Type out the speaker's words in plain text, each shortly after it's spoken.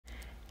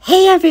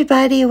Hey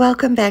everybody,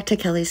 welcome back to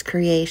Kelly's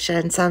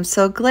Creations. I'm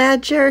so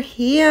glad you're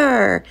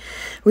here.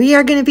 We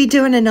are going to be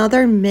doing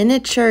another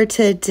miniature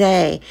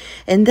today,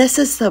 and this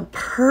is the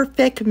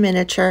perfect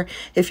miniature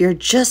if you're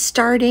just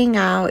starting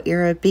out,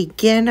 you're a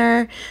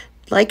beginner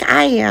like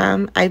I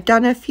am. I've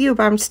done a few,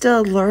 but I'm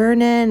still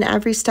learning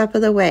every step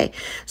of the way.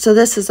 So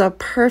this is a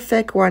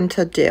perfect one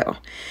to do.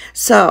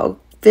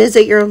 So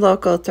visit your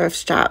local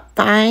thrift shop,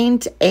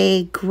 find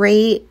a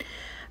great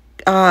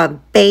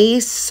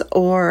base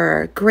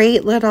or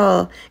great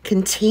little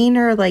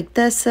container like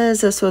this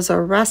is. This was a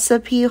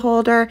recipe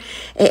holder.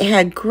 It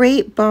had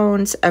great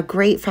bones, a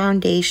great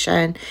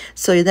foundation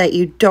so that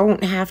you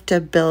don't have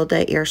to build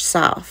it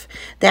yourself.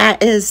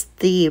 That is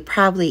the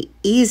probably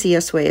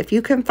easiest way. If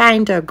you can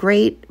find a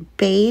great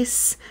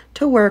base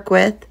to work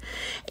with,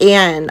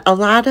 and a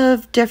lot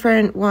of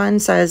different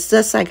ones as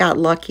this, I got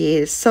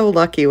lucky, so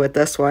lucky with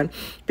this one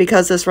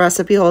because this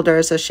recipe holder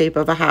is the shape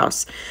of a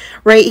house.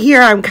 Right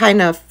here I'm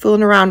kind of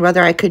fooling around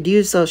whether I could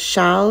use those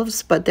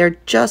shelves, but they're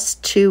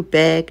just too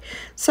big,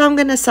 so I'm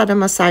going to set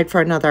them aside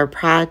for another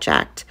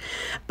project.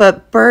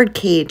 But bird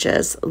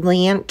cages,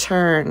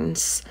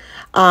 lanterns,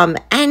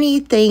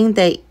 anything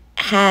that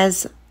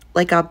has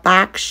like a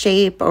box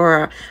shape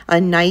or a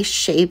nice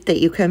shape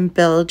that you can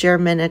build your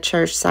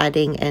miniature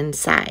setting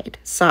inside.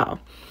 So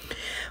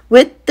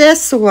with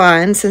this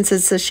one, since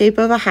it's the shape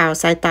of a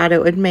house, I thought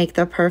it would make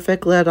the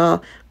perfect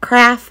little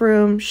craft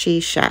room she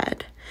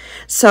shed.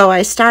 So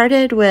I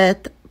started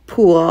with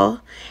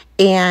Pool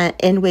and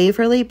in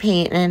Waverly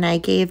paint, and I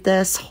gave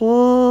this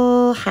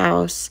whole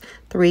house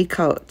 3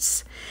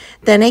 coats.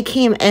 Then I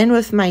came in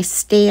with my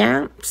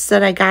stamps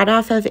that I got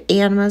off of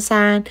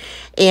Amazon,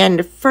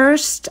 and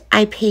first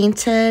I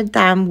painted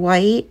them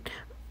white.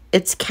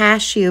 It's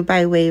Cashew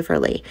by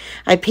Waverly.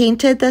 I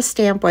painted the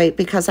stamp white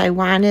because I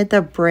wanted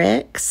the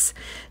bricks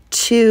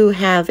to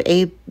have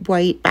a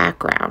white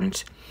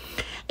background.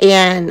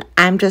 And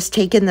I'm just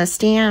taking the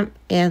stamp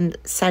and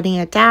setting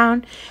it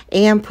down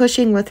and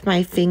pushing with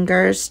my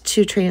fingers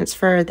to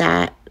transfer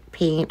that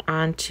paint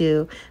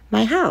onto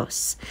my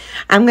house.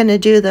 I'm going to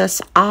do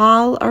this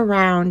all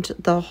around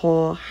the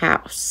whole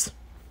house.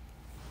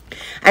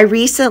 I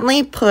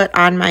recently put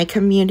on my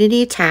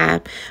community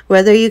tab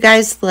whether you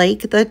guys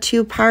like the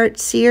 2-part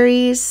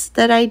series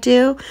that I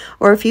do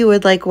or if you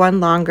would like one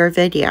longer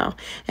video.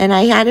 And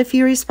I had a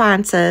few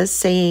responses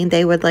saying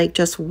they would like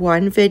just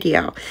one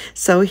video.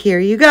 So here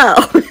you go.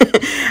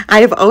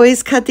 I've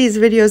always cut these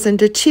videos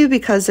into 2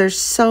 because there's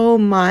so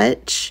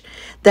much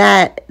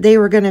that they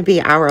were going to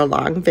be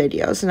hour-long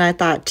videos. And I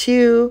thought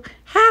 2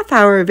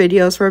 half-hour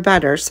videos were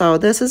better. So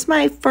this is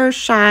my first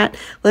shot.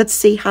 Let's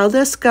see how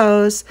this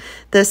goes.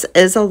 This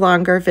is a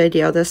longer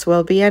video. This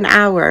will be an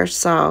hour.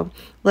 So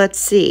let's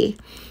see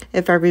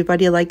if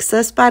everybody likes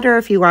this better,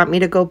 if you want me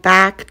to go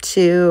back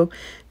to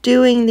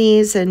doing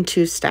these in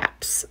 2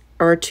 steps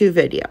or 2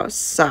 videos.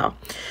 So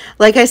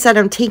like I said,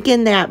 I'm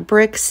taking that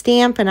brick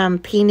stamp and I'm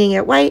painting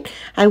it white.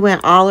 I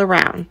went all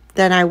around.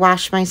 Then I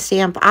washed my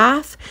stamp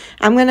off.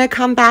 I'm going to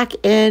come back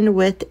in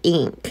with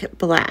ink,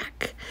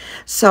 black.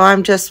 So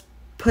I'm just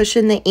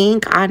pushing the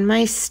ink on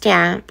my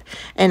stamp,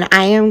 and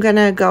I am going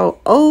to go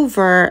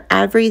over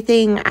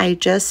everything I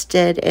just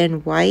did in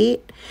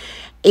white,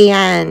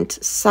 and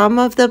some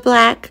of the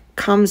black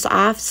comes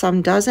off,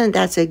 some doesn't.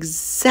 That's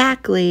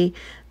exactly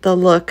the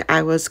look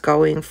I was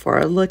going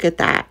for. Look at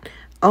that.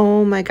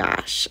 Oh my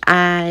gosh,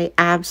 I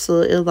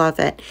absolutely love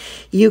it.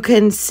 You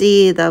can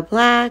see the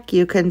black,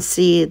 you can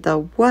see the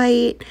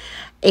white,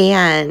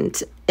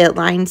 and it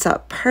lines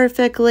up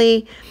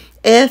perfectly.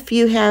 If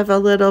you have a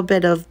little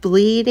bit of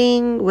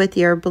bleeding with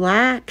your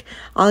black,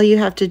 all you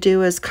have to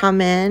do is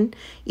come in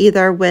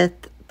either with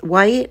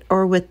white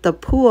or with the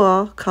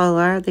Pool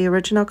color, the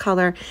original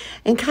color,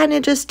 and kind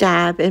of just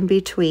dab in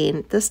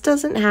between. This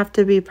doesn't have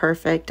to be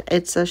perfect.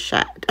 It's a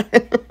shed.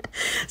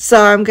 So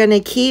I'm going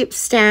to keep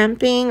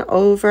stamping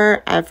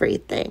over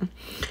everything.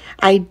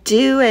 I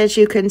do, as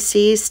you can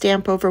see,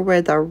 stamp over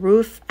where the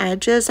roof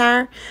edges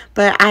are,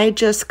 but I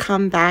just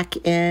come back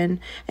in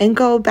and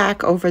go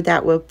back over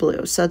that with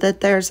blue so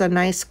that there's a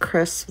nice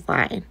crisp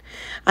line.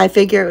 I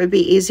figure it would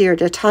be easier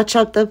to touch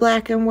up the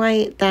black and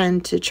white than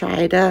to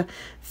try to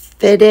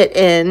fit it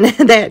in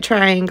that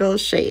triangle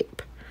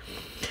shape.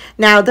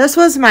 Now, this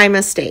was my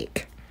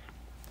mistake.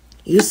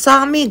 You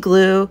saw me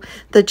glue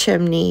the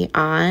chimney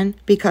on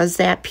because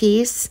that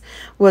piece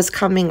was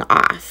coming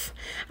off.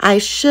 I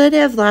should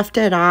have left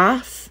it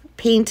off,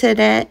 painted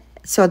it,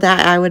 so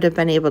that I would have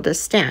been able to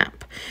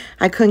stamp.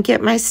 I couldn't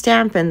get my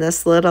stamp in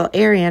this little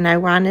area, and I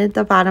wanted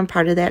the bottom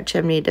part of that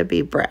chimney to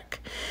be brick.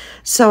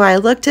 So I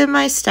looked in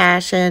my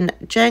stash, and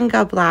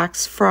Jenga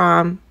blocks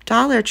from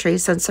Dollar Tree,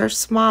 since they're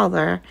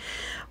smaller,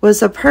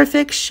 was a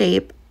perfect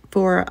shape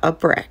for a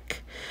brick.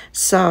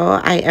 So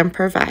I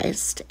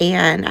improvised,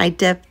 and I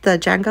dipped the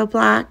Jenga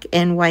block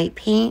in white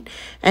paint,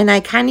 and I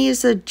kind of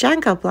used the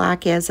Jenga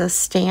block as a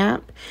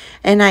stamp,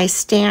 and I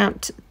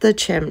stamped the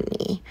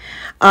chimney.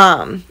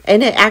 And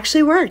it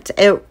actually worked.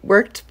 It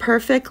worked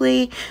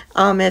perfectly.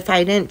 If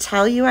I didn't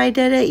tell you I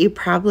did it, you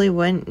probably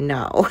wouldn't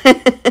know.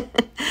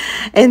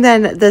 And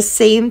then the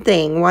same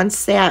thing,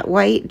 once that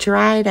white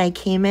dried, I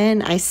came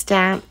in, I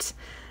stamped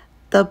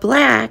the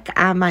black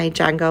on my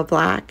Jenga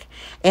block,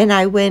 and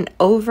I went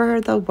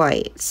over the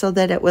white so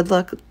that it would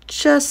look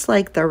just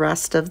like the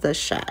rest of the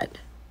shed.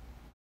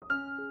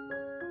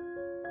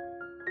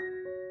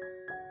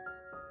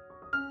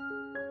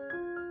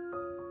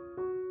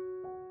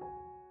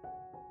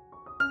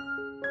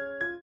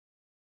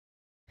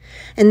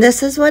 And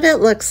this is what it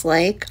looks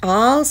like,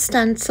 all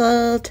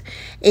stenciled,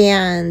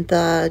 and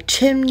the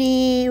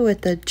chimney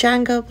with the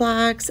Jenga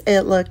blocks.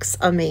 It looks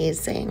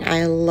amazing.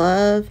 I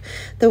love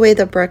the way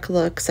the brick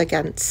looks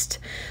against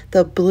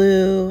the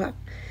blue.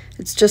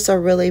 It's just a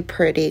really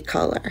pretty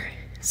color.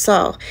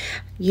 So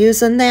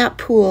using that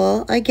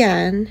pool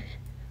again,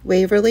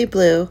 Waverly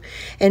Blue,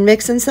 and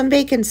mixing some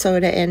baking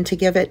soda in to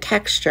give it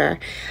texture,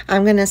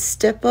 I'm going to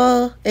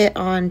stipple it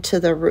onto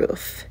the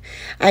roof.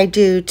 I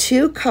do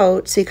 2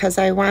 coats because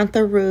I want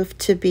the roof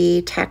to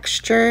be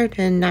textured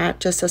and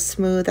not just a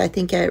smooth. I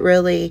think it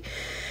really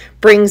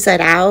brings it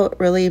out,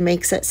 really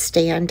makes it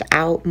stand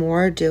out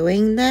more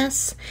doing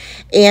this.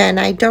 And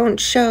I don't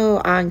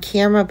show on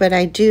camera, but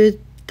I do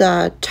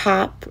the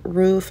top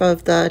roof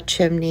of the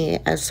chimney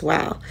as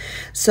well.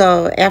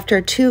 So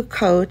after 2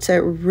 coats, it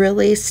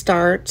really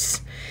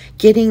starts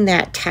getting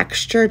that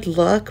textured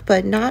look,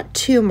 but not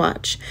too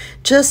much,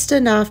 just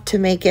enough to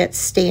make it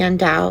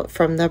stand out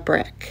from the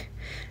brick.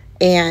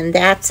 And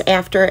that's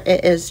after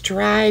it is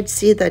dried.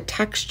 See, the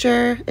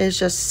texture is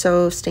just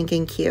so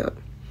stinking cute.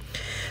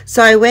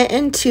 So I went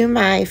into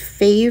my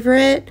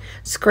favorite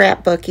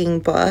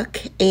scrapbooking book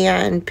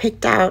and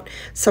picked out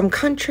some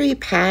country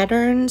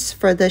patterns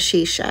for the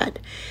she shed.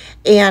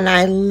 And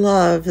I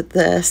love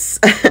this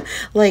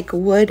like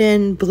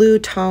wooden blue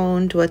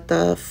toned with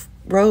the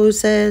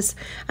roses.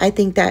 I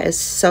think that is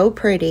so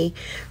pretty.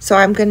 So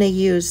I'm going to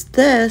use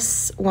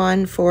this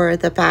one for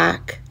the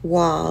back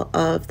wall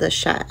of the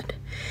shed.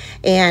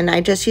 And I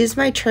just used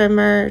my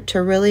trimmer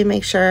to really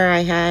make sure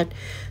I had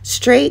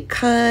straight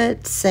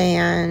cuts,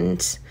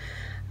 and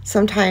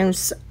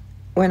sometimes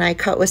when I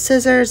cut with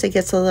scissors, it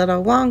gets a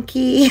little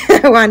wonky.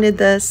 I wanted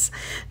this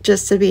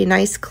just to be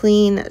nice,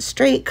 clean,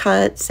 straight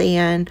cuts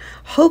and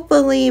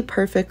hopefully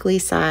perfectly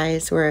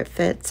sized where it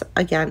fits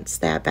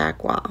against that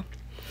back wall.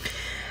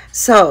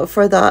 So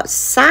for the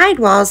side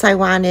walls, I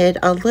wanted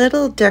a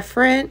little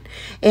different,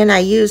 and I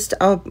used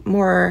a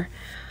more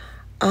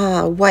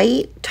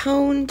white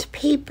toned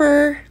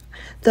paper.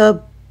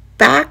 The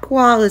back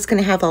wall is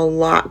going to have a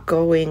lot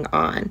going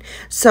on,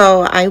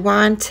 so I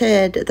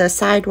wanted the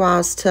side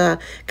walls to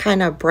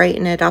kind of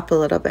brighten it up a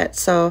little bit.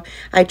 So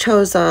I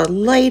chose a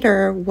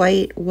lighter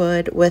white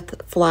wood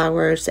with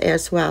flowers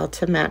as well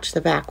to match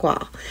the back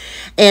wall.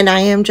 And I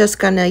am just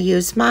going to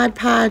use Mod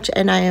Podge,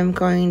 and I am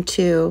going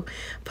to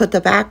put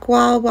the back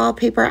wall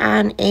wallpaper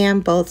on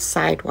and both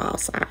side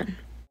walls on.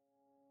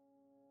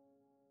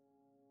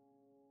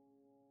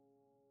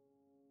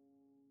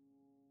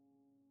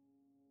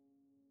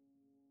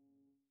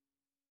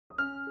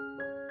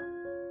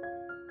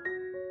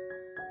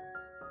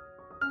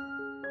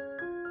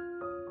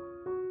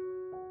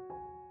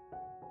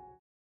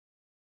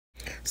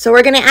 So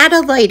we're going to add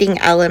a lighting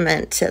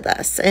element to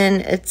this,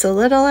 and it's a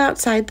little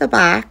outside the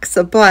box,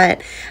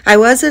 but I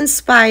was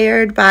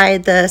inspired by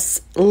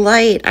this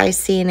light I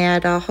seen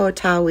at a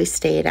hotel we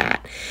stayed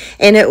at,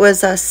 and it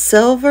was a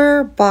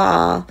silver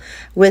ball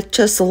with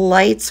just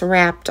lights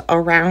wrapped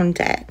around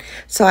it.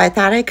 So I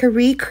thought I could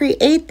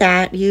recreate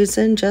that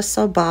using just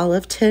a ball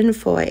of tin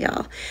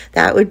foil.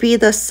 That would be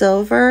the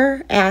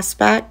silver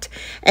aspect,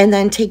 and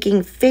then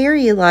taking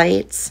fairy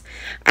lights,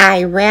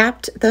 I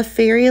wrapped the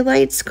fairy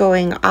lights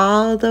going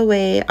all the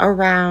way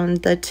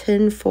around the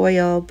tin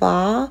foil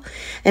ball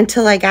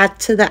until I got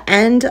to the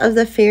end of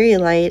the fairy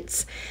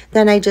lights.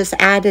 Then I just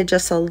added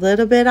just a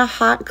little bit of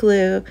hot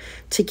glue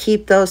to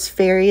keep those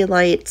fairy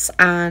lights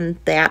on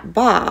that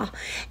ball.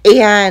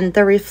 And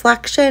the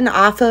reflection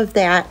off of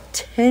that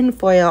tin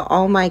foil,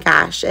 oh my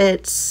gosh,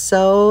 it's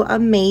so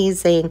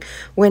amazing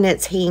when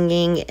it's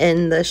hanging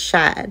in the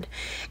shed.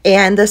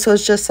 And this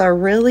was just a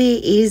really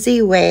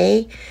easy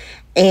way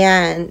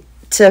and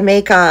to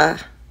make a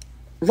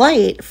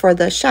light for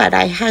the shed.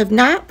 I have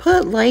not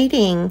put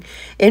lighting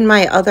in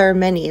my other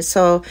minis,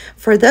 so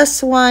for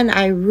this one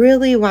I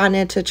really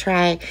wanted to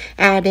try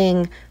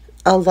adding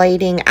a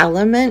lighting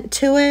element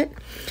to it.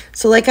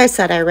 So like I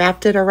said, I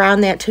wrapped it around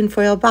that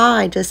tinfoil ball.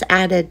 I just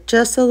added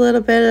just a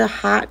little bit of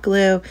hot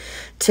glue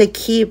to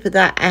keep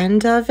the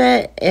end of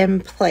it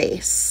in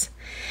place.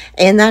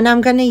 And then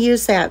I'm going to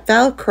use that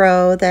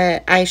Velcro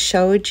that I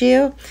showed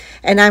you,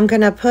 and I'm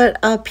going to put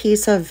a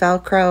piece of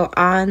Velcro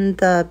on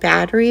the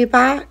battery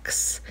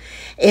box,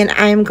 and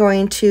I'm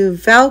going to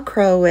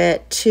Velcro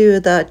it to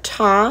the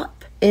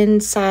top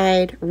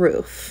inside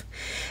roof.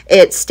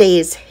 It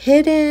stays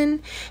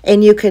hidden,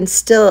 and you can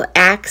still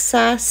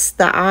access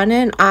the on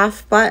and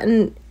off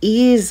button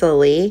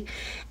easily.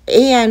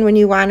 And when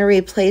you want to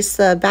replace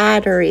the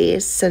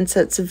batteries, since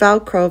it's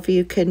Velcro,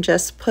 you can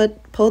just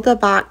pull the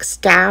box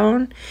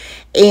down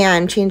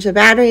and change the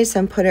batteries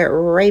and put it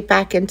right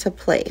back into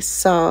place.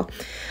 So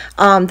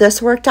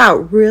this worked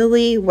out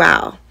really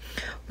well.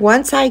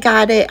 Once I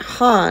got it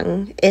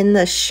hung in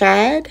the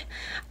shed,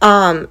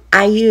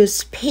 I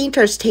used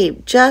painter's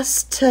tape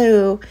just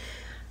to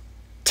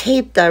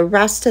tape the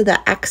rest of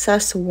the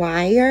excess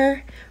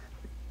wire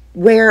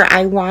where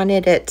I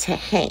wanted it to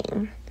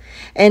hang.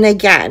 And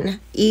again,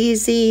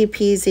 easy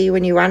peasy.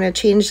 When you want to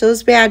change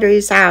those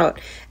batteries out,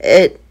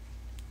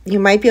 you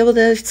might be able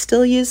to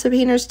still use the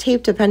painter's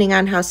tape depending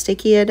on how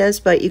sticky it is,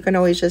 but you can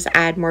always just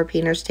add more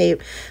painter's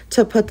tape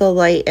to put the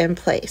light in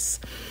place.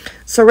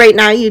 So right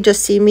now you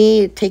just see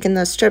me taking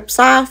the strips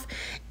off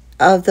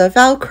of the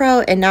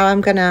Velcro, and now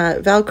I'm gonna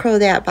Velcro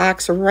that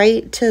box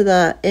right to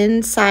the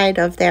inside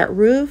of that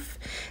roof.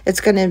 It's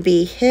gonna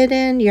be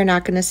hidden. You're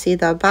not gonna see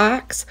the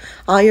box.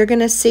 All you're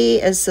gonna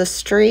see is the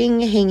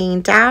string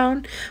hanging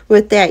down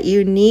with that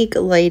unique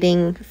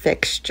lighting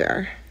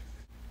fixture.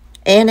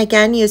 And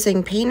again,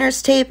 using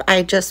painter's tape,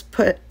 I just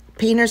put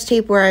painter's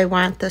tape where I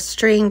want the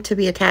string to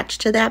be attached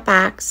to that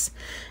box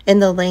in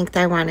the length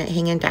I want it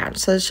hanging down.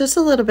 So it's just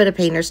a little bit of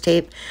painter's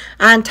tape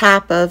on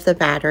top of the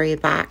battery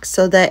box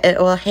so that it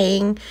will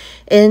hang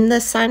in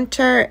the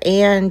center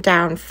and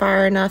down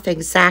far enough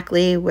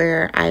exactly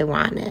where I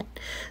want it.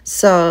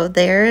 So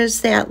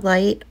there's that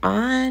light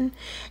on,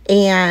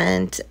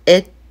 and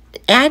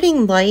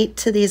adding light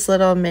to these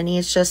little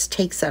minis just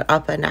takes it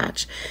up a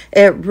notch.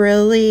 It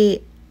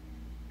really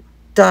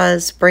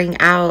does bring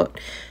out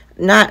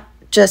not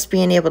just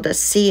being able to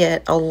see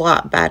it a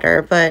lot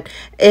better, but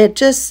it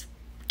just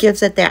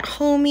gives it that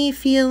homey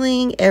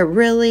feeling. It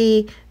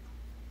really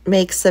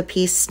makes the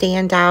piece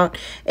stand out,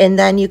 and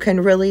then you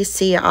can really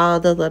see all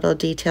the little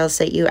details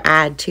that you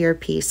add to your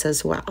piece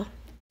as well.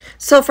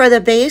 So for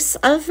the base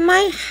of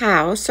my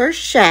house or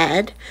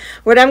shed,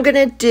 what I'm going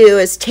to do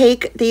is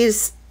take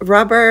these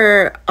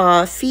rubber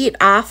feet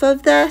off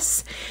of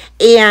this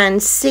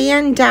and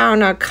sand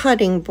down a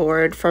cutting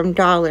board from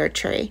Dollar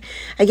Tree.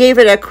 I gave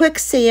it a quick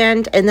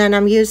sand, and then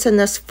I'm using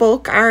this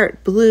folk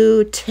art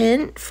blue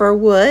tint for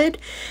wood,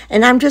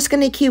 and I'm just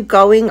going to keep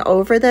going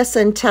over this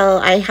until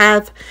I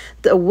have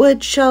the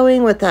wood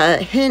showing with a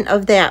hint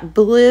of that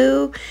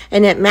blue,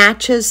 and it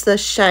matches the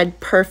shed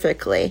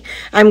perfectly.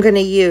 I'm going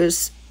to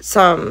use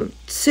some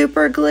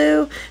super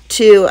glue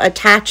to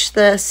attach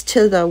this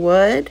to the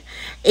wood,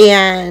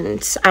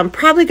 and I'm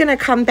probably going to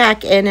come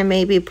back in and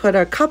maybe put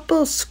a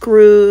couple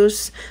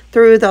screws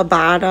through the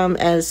bottom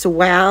as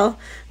well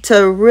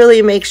to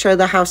really make sure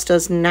the house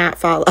does not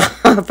fall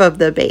off of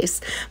the base.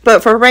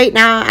 But for right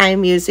now,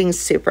 I'm using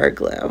super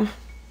glue.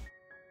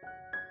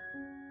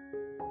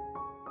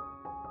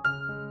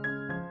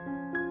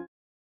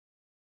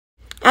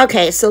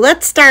 Okay, so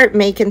let's start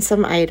making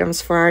some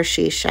items for our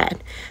she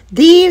shed.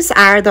 These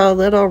are the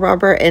little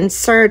rubber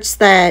inserts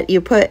that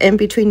you put in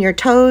between your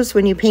toes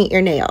when you paint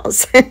your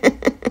nails.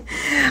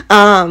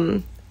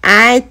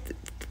 I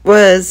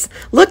was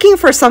looking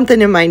for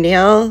something in my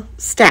nail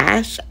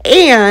stash,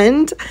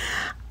 and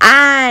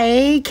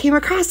I came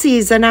across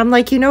these, and I'm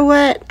like, you know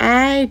what?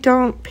 I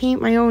don't paint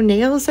my own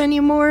nails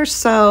anymore,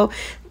 so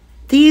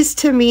these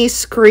to me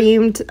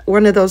screamed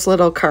one of those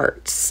little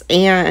carts,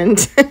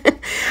 and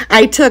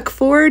I took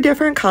 4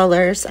 different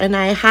colors and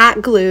I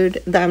hot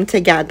glued them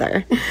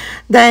together.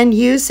 Then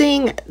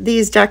using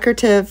these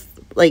decorative,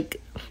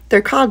 like,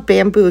 they're called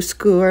bamboo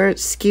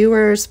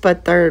skewers,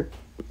 but they're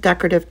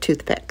decorative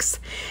toothpicks,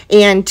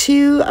 and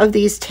 2 of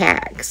these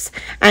tags.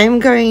 I'm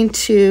going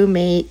to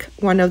make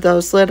one of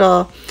those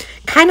little,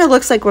 kind of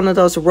looks like one of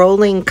those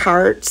rolling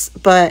carts,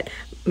 but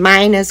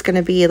mine is going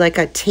to be like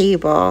a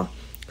table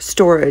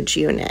storage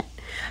unit.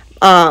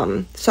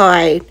 So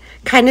I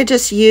kind of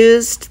just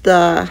used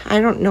the,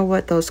 I don't know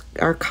what those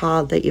are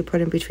called that you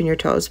put in between your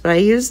toes, but I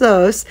used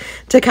those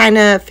to kind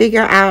of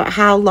figure out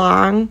how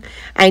long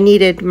I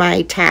needed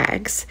my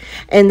tags.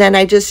 And then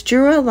I just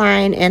drew a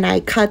line and I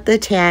cut the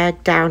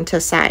tag down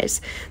to size.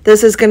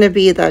 This is going to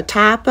be the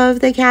top of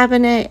the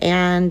cabinet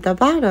and the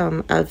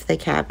bottom of the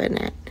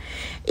cabinet.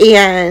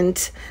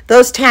 And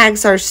those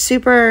tags are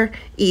super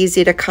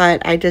easy to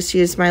cut. I just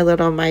used my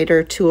little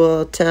miter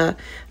tool to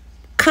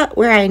cut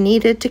where I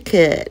needed to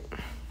cut.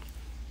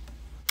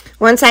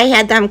 Once I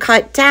had them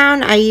cut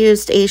down, I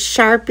used a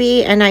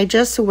Sharpie and I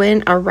just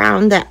went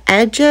around the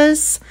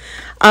edges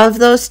of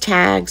those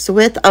tags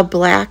with a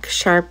black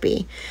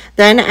Sharpie.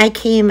 Then I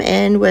came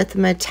in with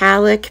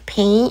metallic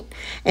paint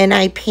and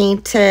I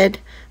painted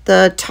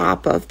the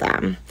top of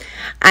them.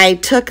 I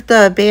took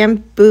the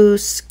bamboo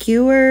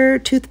skewer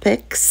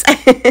toothpicks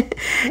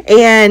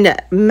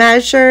and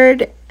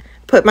measured,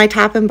 put my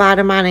top and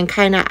bottom on, and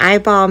kind of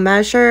eyeball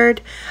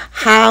measured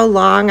how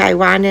long I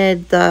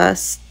wanted the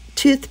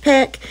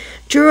toothpick,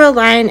 drew a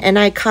line, and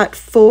I cut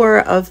 4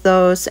 of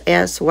those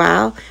as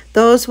well.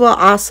 Those will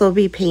also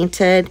be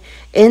painted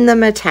in the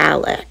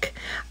metallic.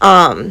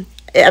 I'm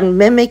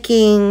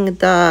mimicking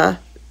the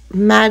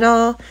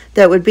metal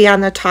that would be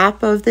on the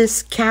top of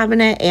this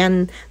cabinet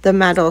and the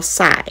metal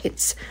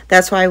sides.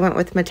 That's why I went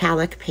with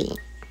metallic paint.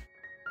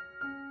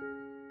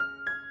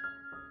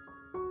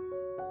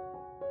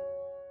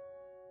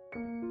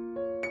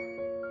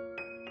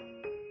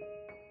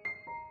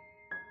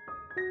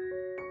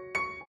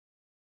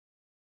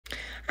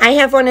 I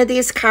have one of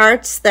these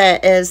carts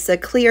that is the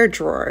clear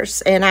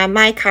drawers, and on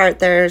my cart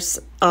there's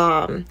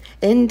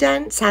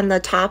indents on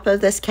the top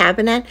of this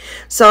cabinet.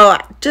 So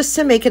just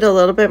to make it a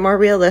little bit more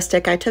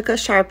realistic, I took a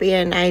Sharpie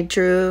and I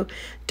drew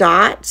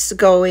dots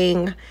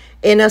going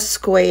in a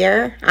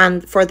square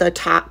for the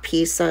top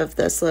piece of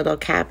this little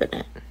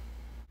cabinet.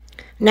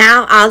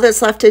 Now all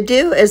that's left to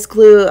do is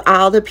glue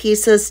all the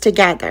pieces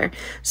together.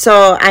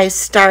 So I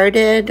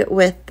started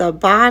with the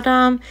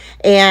bottom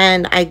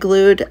and I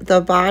glued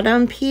the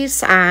bottom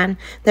piece on.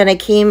 Then I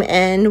came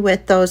in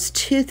with those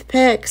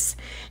toothpicks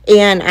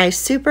and I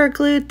super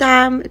glued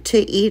them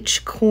to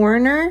each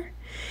corner.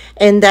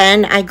 And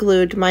then I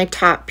glued my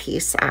top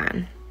piece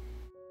on.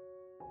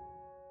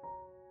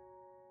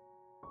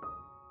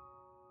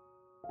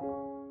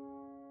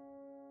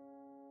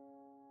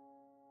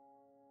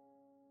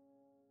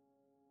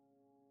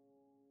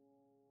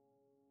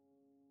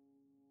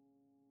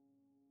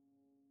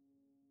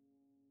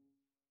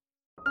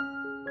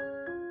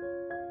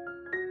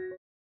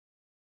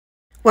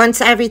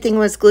 Once everything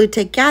was glued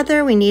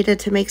together, we needed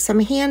to make some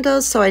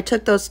handles, so I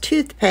took those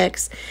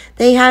toothpicks.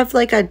 They have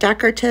like a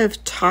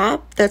decorative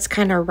top that's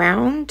kind of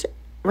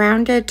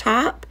rounded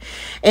top,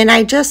 and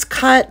I just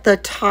cut the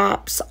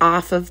tops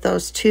off of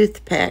those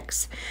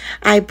toothpicks.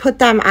 I put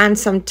them on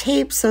some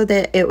tape so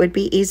that it would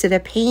be easy to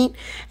paint,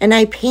 and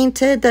I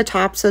painted the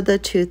tops of the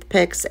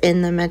toothpicks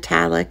in the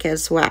metallic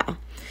as well.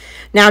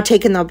 Now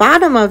taking the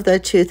bottom of the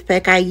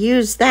toothpick, I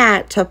used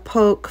that to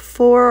poke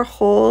 4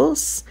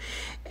 holes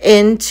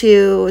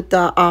into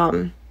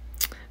the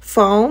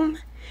foam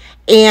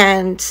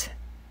and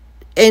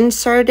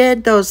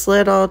inserted those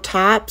little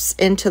tops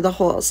into the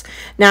holes.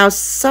 Now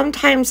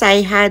sometimes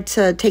I had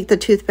to take the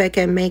toothpick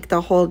and make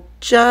the hole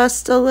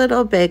just a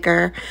little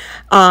bigger,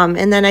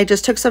 and then I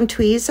just took some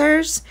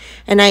tweezers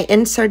and I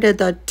inserted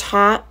the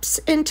tops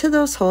into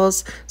those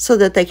holes so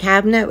that the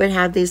cabinet would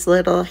have these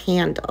little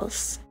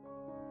handles.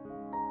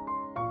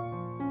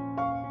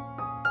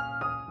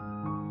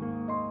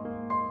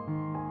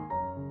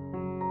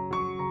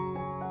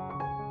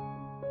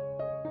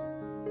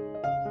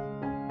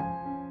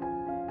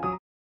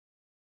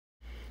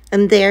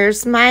 And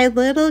there's my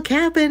little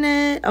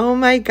cabinet. Oh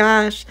my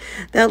gosh,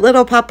 that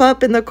little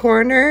pop-up in the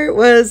corner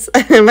was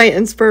my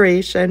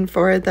inspiration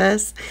for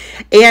this.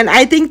 And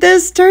I think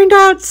this turned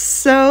out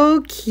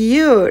so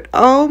cute.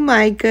 Oh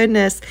my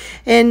goodness.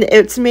 And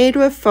it's made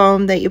with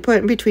foam that you put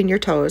in between your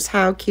toes.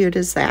 How cute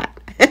is that?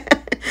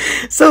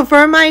 So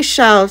for my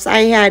shelves,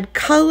 I had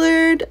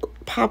colored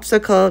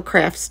popsicle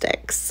craft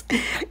sticks,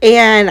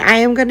 and I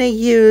am going to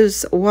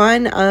use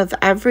one of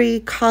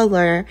every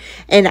color,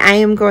 and I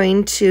am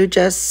going to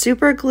just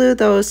super glue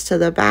those to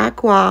the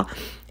back wall.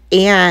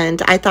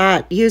 And I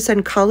thought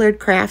using colored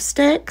craft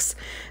sticks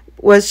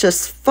was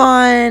just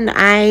fun.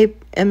 I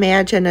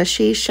imagine a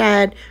she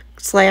shed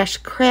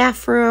 /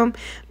 craft room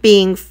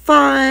being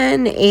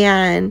fun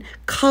and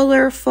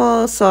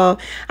colorful, so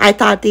I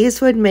thought these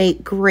would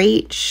make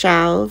great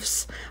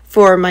shelves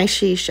for my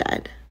she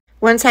shed.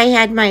 Once I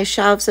had my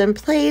shelves in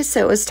place,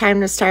 it was time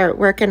to start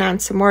working on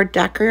some more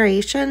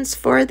decorations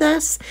for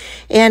this.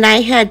 And I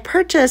had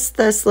purchased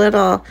this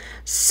little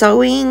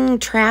sewing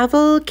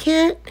travel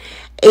kit,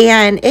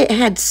 and it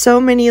had so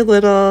many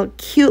little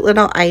cute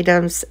little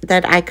items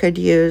that I could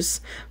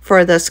use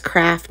for this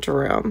craft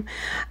room.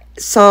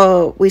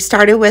 So we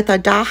started with a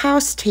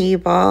dollhouse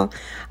table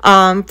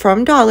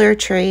from Dollar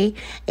Tree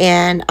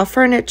and a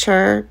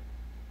furniture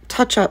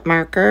touch-up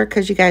marker,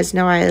 because you guys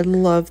know I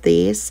love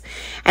these.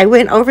 I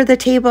went over the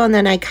table and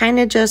then I kind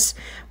of just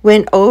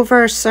went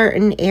over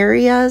certain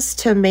areas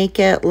to make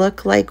it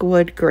look like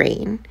wood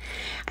grain.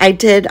 I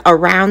did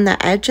around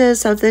the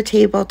edges of the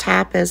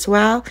tabletop as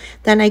well.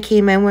 Then I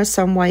came in with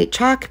some white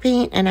chalk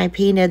paint and I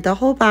painted the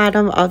whole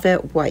bottom of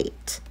it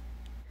white.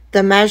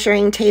 The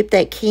measuring tape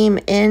that came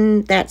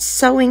in that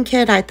sewing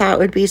kit I thought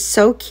would be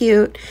so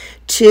cute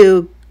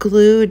to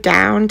glue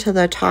down to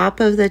the top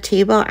of the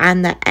table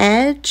on the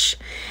edge,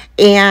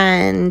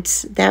 and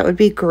that would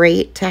be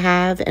great to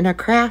have in a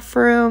craft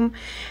room.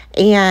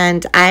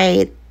 And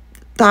I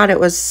thought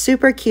it was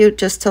super cute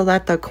just to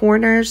let the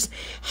corners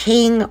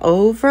hang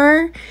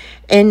over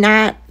and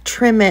not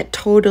trim it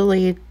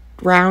totally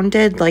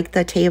rounded like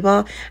the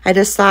table. I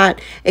just thought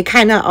it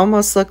kind of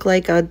almost looked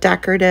like a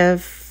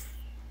decorative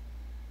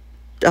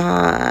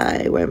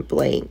I went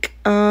blank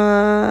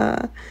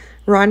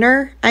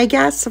runner, I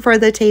guess, for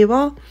the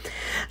table.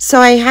 So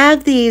I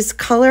have these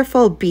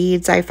colorful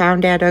beads I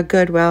found at a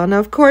Goodwill, and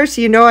of course,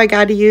 you know, I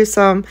got to use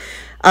some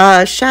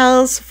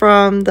shells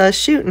from the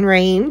shooting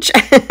range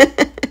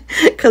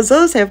because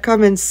those have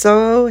come in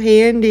so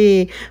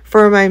handy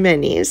for my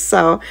minis.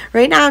 So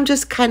right now I'm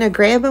just kind of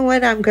grabbing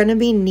what I'm going to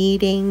be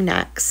needing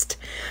next.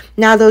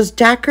 Now those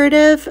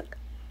decorative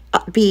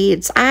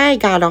beads. I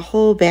got a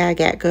whole bag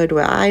at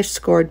Goodwill. I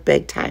scored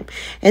big time.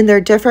 And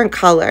they're different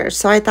colors.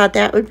 So I thought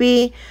that would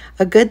be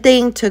a good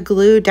thing to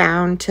glue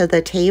down to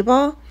the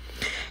table.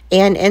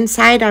 And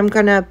inside I'm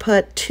going to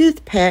put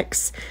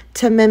toothpicks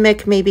to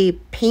mimic maybe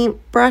paint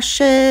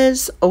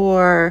brushes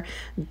or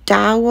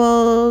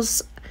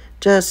dowels,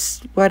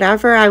 just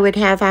whatever I would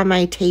have on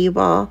my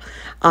table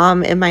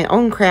in my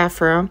own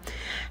craft room.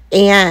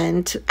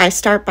 And I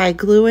start by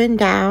gluing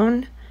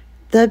down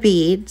the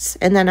beads,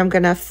 and then I'm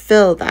going to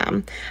fill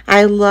them.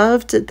 I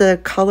loved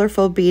the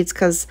colorful beads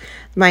because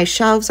my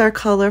shelves are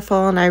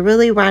colorful, and I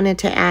really wanted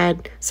to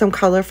add some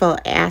colorful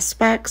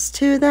aspects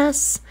to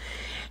this.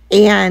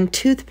 And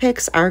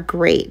toothpicks are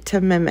great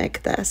to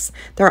mimic this.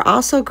 They're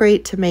also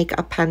great to make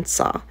a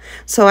pencil.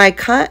 So I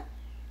cut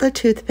the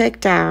toothpick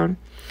down.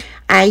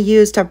 I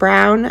used a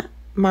brown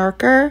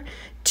marker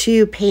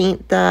to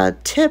paint the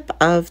tip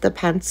of the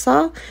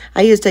pencil.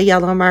 I used a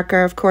yellow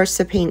marker, of course,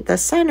 to paint the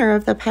center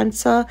of the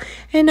pencil,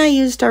 and I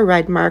used a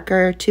red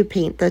marker to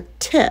paint the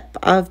tip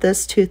of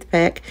this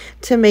toothpick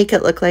to make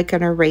it look like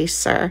an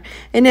eraser.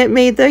 And it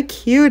made the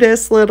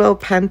cutest little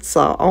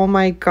pencil. Oh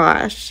my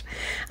gosh.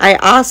 I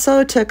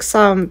also took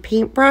some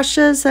paint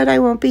brushes that I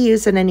won't be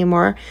using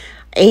anymore,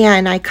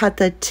 and I cut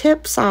the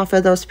tips off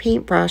of those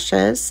paint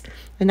brushes,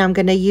 and I'm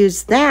going to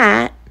use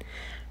that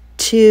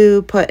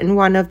to put in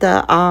one of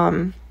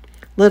the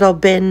little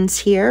bins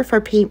here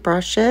for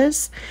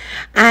paintbrushes.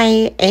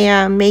 I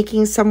am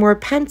making some more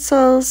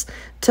pencils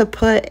to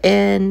put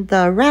in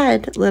the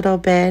red little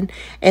bin,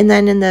 and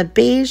then in the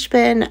beige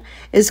bin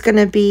is going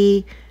to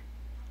be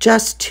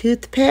just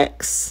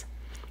toothpicks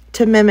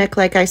to mimic,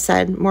 like I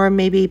said, more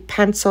maybe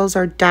pencils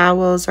or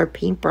dowels or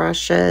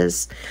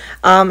paintbrushes.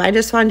 I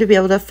just wanted to be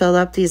able to fill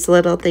up these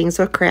little things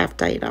with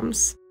craft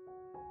items.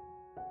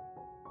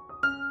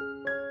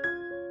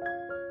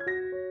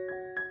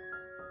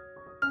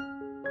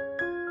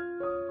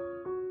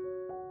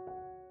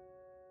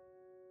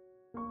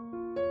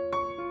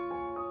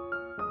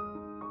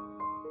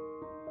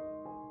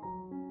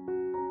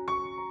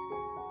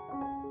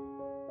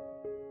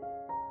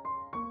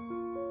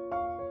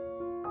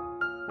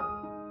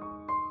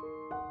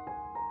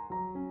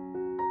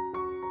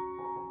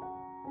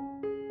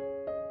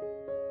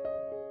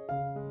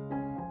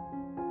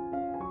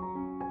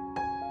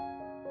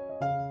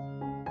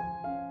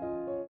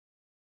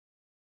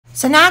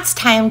 So now it's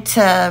time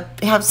to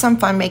have some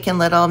fun making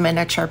little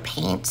miniature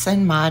paints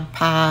in Mod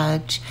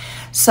Podge.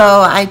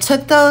 So I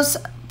took those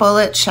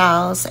bullet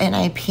shells and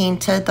I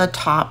painted the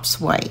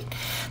tops white.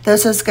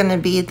 This is going to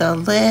be the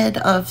lid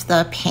of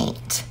the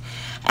paint.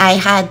 I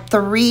had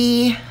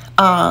 3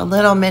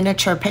 little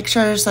miniature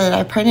pictures that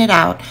I printed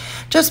out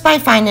just by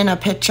finding a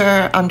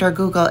picture under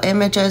Google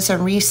Images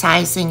and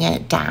resizing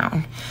it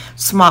down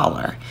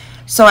smaller.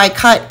 So I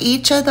cut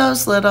each of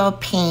those little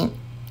paints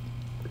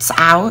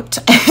out.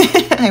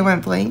 I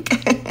went blank.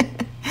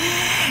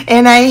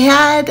 And I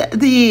had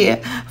the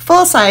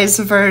full-size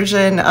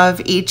version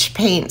of each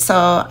paint.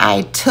 So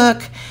I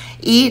took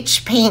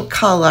each paint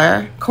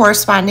color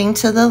corresponding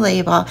to the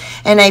label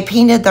and I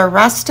painted the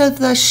rest of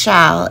the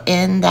shell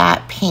in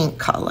that paint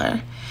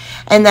color.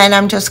 And then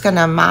I'm just going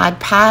to Mod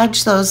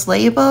Podge those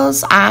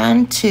labels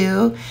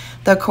onto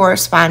the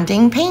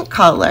corresponding paint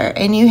color.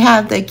 And you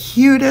have the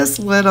cutest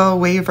little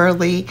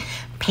Waverly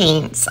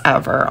paints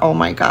ever. Oh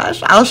my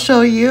gosh. I'll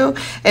show you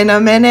in a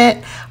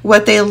minute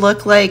what they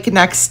look like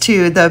next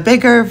to the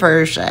bigger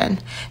version.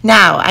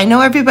 Now, I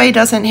know everybody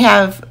doesn't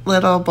have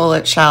little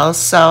bullet shells,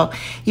 so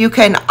you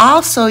can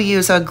also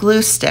use a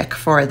glue stick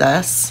for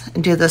this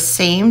and do the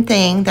same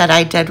thing that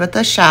I did with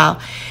the shell.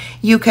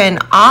 You can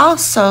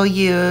also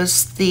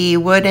use the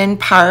wooden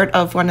part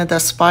of one of the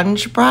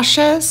sponge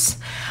brushes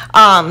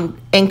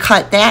and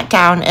cut that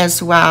down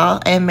as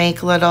well and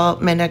make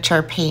little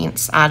miniature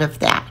paints out of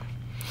that.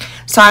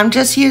 So I'm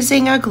just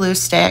using a glue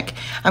stick.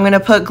 I'm going to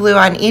put glue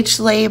on each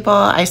label.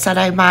 I said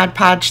I Mod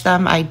Podged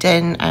them. I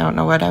didn't. I don't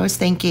know what I was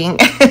thinking.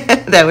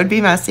 That would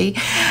be messy.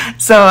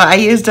 So I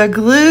used a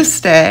glue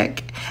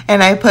stick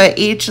and I put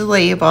each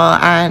label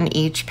on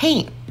each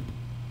paint.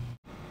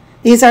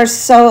 These are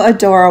so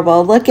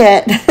adorable. Look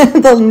at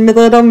the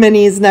little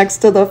minis next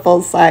to the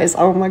full size.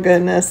 Oh my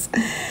goodness.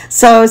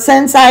 So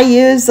since I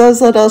used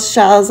those little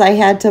shells, I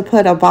had to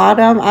put a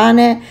bottom on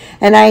it.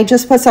 And I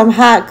just put some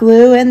hot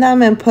glue in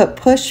them and put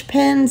push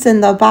pins in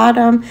the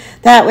bottom.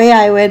 That way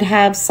I would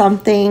have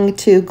something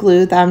to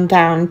glue them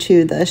down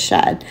to the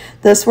shed.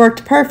 This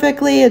worked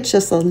perfectly. It's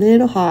just a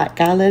little hot.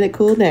 Gotta let it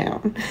cool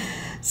down.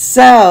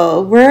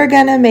 So we're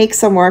going to make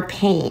some more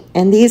paint,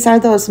 and these are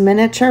those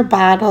miniature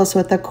bottles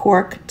with the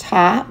cork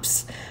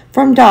tops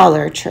from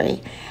Dollar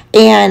Tree,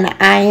 and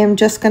I am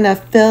just going to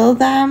fill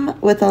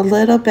them with a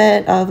little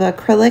bit of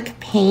acrylic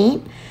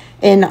paint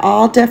in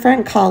all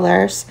different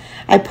colors.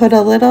 I put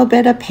a little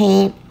bit of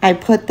paint, I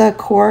put the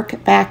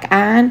cork back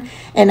on,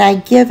 and I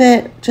give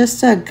it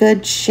just a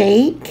good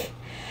shake,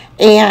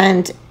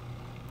 and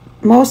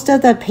most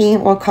of the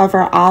paint will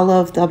cover all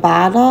of the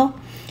bottle.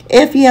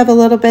 if you have a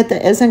little bit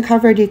that isn't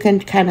covered, you can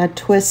kind of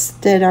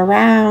twist it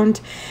around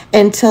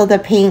until the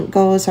paint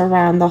goes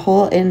around the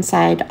whole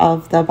inside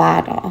of the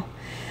bottle.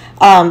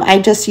 I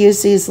just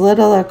use these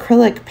little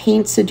acrylic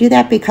paints to do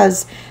that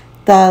because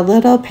the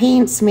little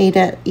paints made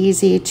it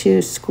easy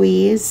to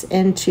squeeze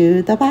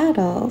into the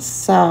bottles.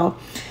 So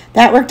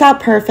that worked out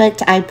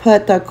perfect. I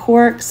put the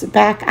corks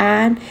back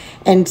on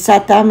and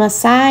set them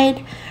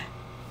aside.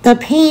 The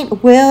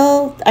paint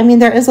will, I mean,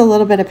 there is a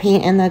little bit of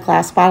paint in the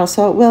glass bottle,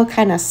 so it will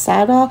kind of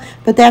settle,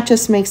 but that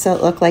just makes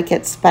it look like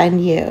it's been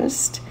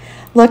used.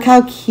 Look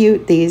how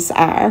cute these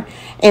are.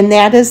 And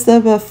that is the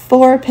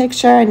before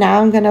picture, and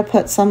now I'm going to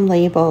put some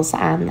labels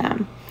on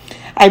them.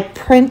 I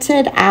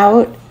printed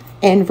out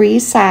and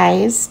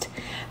resized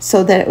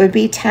so that it would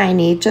be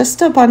tiny,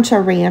 just a bunch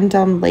of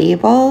random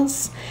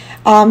labels.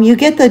 You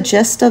get the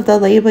gist of the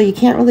label. You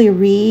can't really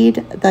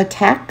read the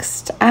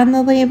text on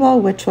the label,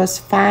 which was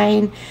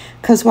fine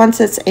because once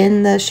it's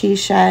in the She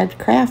Shed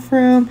craft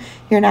room,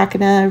 you're not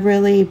going to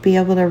really be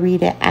able to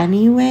read it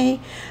anyway.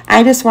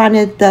 I just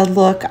wanted the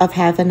look of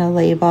having a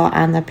label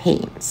on the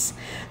paints.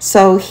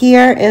 So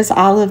here is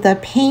all of the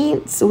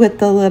paints with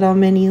the little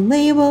mini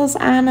labels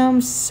on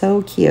them.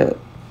 So cute.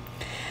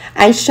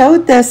 I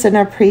showed this in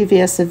a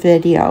previous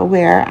video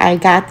where I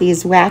got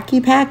these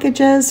wacky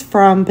packages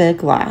from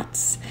Big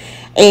Lots.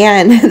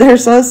 And they're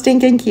so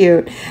stinking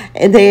cute.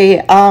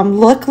 They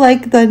look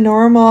like the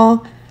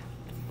normal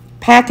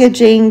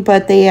packaging,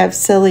 but they have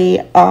silly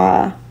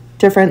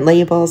different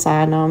labels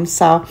on them.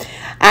 So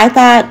I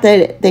thought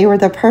that they were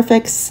the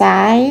perfect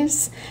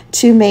size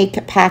to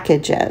make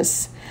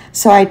packages.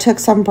 So I took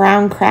some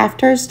brown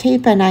crafter's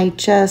tape and I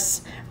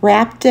just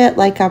wrapped it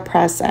like a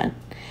present.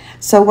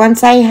 So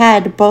once I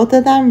had both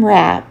of them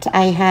wrapped,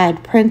 I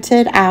had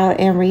printed out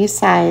and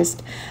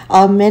resized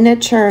a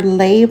miniature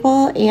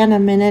label and a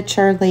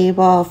miniature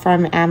label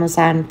from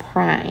Amazon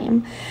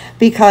Prime.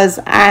 Because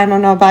I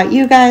don't know about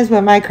you guys,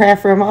 but my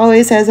craft room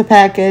always has a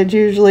package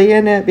usually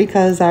in it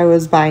because I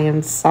was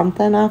buying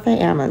something off of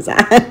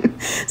Amazon.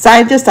 So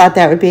I just thought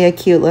that would be a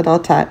cute little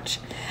touch.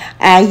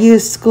 I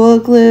used school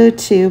glue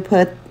to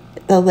put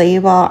the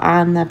label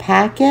on the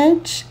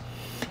package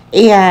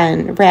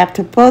and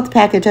wrapped both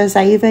packages.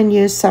 I even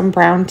used some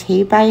brown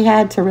tape I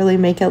had to really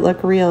make it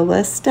look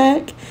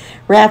realistic.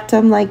 Wrapped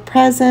them like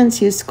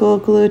presents, used school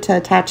glue to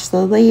attach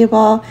the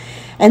label.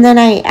 And then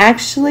I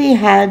actually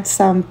had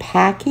some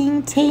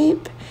packing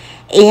tape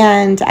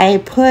and I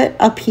put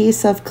a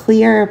piece of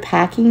clear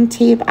packing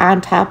tape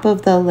on top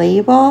of the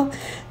label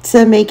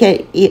to make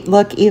it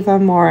look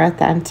even more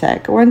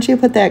authentic. Once you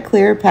put that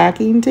clear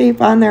packing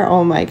tape on there,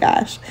 oh my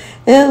gosh,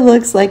 it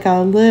looks like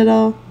a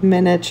little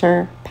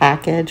miniature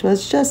package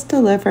was just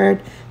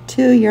delivered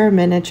to your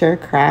miniature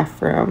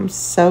craft room.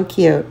 So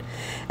cute.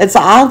 It's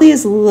all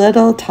these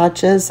little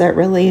touches that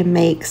really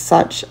make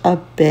such a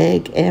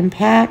big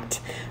impact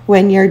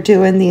when you're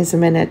doing these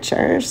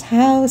miniatures.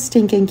 How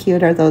stinking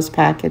cute are those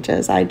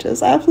packages? I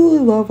just absolutely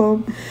love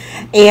them.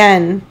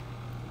 And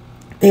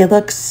they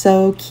look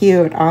so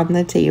cute on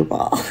the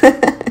table.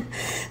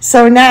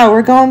 So now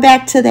we're going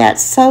back to that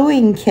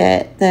sewing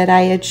kit that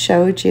I had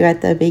showed you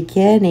at the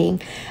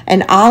beginning.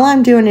 And all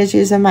I'm doing is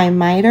using my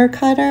miter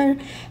cutter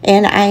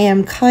and I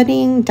am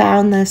cutting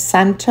down the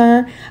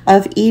center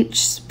of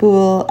each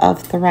spool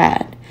of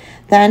thread.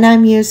 Then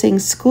I'm using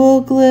school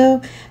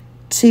glue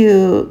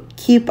to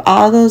keep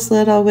all those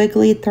little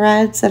wiggly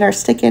threads that are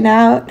sticking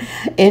out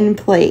in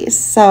place.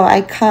 So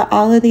I cut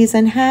all of these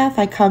in half.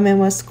 I come in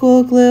with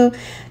school glue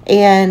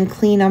and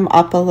clean them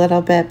up a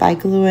little bit by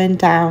gluing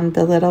down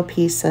the little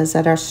pieces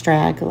that are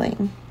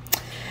straggling.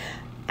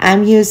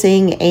 I'm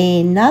using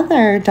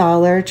another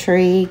Dollar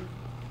Tree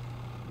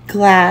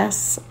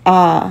glass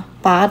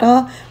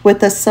bottle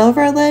with a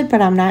silver lid,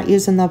 but I'm not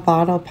using the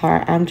bottle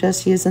part. I'm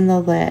just using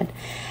the lid.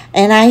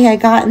 And I had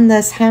gotten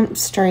this hemp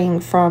string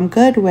from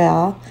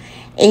Goodwill,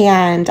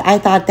 and I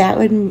thought that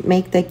would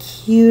make the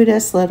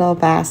cutest little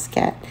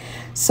basket.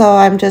 So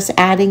I'm just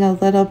adding a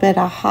little bit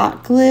of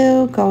hot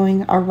glue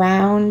going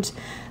around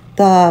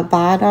the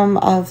bottom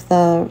of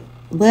the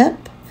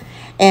lip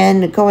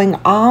and going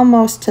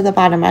almost to the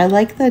bottom. I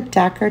like the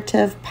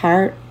decorative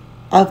part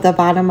of the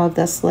bottom of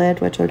this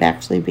lid, which would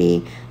actually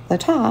be the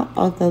top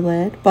of the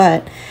lid,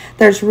 but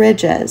there's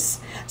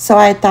ridges. So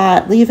I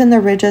thought leaving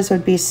the ridges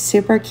would be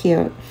super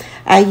cute.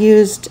 I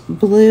used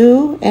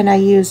blue and I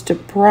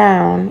used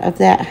brown of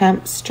that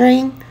hemp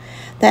string.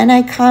 Then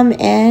I come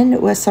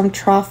in with some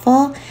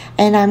truffle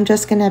and I'm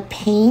just going to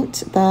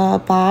paint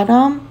the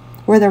bottom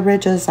where the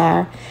ridges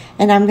are.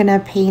 And I'm going to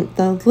paint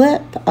the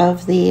lip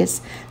of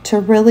these to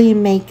really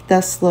make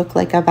this look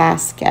like a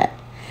basket.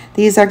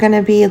 These are going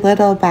to be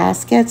little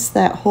baskets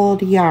that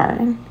hold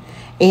yarn.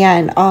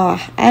 And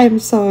oh, I'm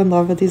so in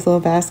love with these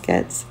little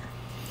baskets.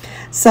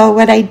 So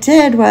what I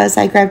did was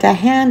I grabbed a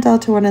handle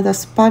to one of the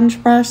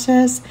sponge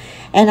brushes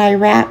and I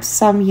wrapped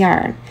some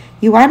yarn.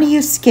 You want to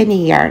use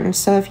skinny yarn,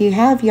 so if you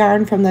have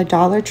yarn from the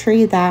Dollar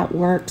Tree, that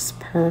works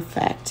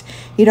perfect.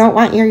 You don't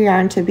want your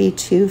yarn to be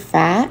too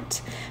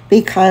fat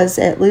because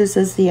it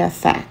loses the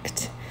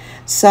effect.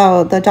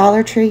 So the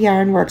Dollar Tree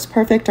yarn works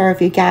perfect, or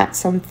if you got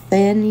some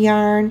thin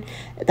yarn,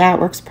 that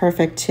works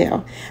perfect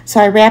too. So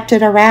I wrapped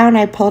it around,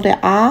 I pulled it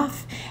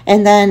off,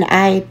 and then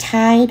I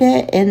tied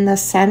it in the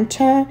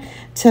center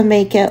to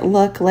make it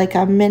look like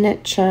a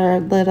miniature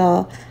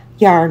little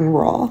yarn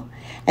roll.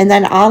 And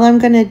then all I'm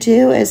going to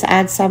do is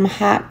add some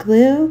hot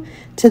glue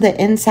to the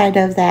inside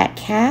of that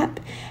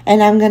cap,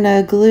 and I'm going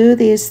to glue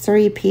these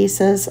 3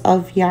 pieces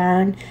of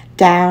yarn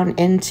down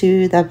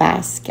into the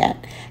basket,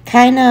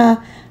 kind of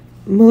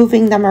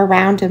moving them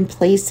around and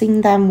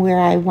placing them where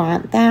I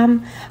want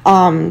them,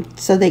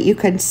 so that you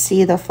can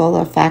see the full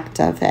effect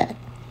of it.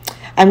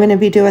 I'm going to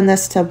be doing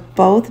this to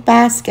both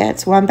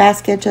baskets. One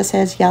basket just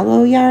has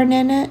yellow yarn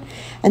in it,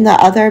 and the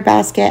other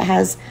basket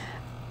has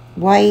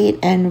white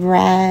and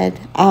red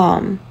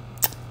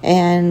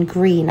and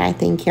green, I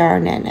think,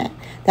 yarn in it.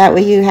 That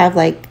way you have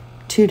like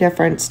 2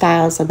 different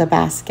styles of the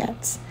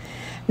baskets.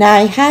 Now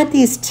I had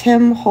these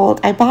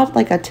I bought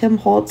like a Tim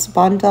Holtz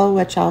bundle,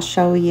 which I'll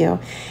show you,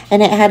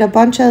 and it had a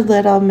bunch of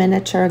little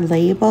miniature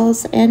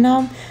labels in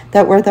them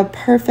that were the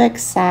perfect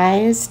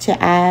size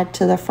to add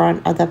to the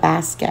front of the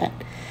basket.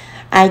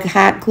 I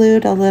hot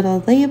glued a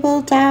little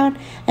label down,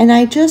 and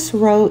I just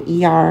wrote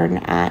yarn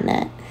on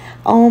it.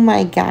 Oh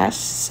my gosh,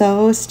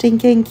 so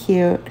stinking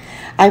cute.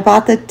 I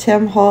bought the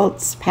Tim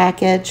Holtz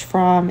package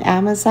from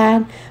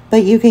Amazon,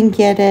 but you can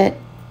get it,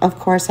 of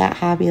course, at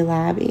Hobby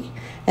Lobby.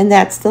 And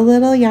that's the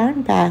little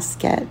yarn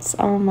baskets.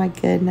 Oh my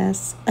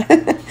goodness.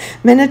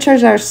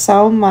 Miniatures are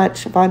so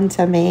much fun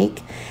to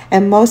make,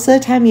 and most of the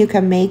time you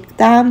can make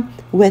them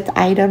with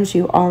items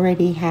you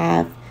already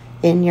have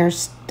in your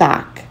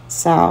stock.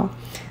 So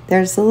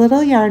there's the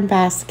little yarn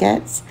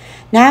baskets.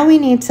 Now we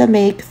need to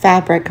make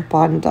fabric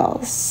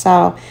bundles.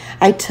 So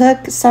I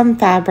took some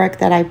fabric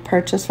that I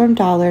purchased from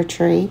Dollar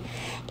Tree,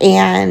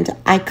 and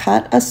I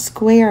cut a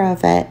square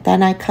of it.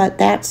 Then I cut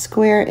that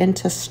square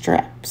into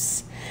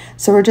strips.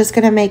 So we're just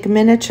going to make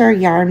miniature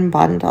yarn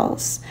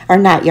bundles, or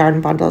not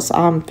yarn bundles,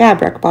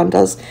 fabric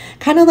bundles,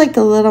 kind of like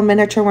the little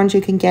miniature ones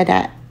you can get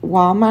at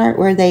Walmart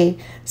where they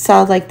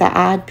sell like the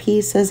odd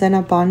pieces in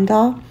a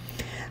bundle.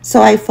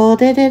 So I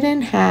folded it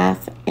in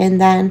half, and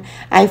then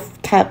I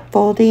kept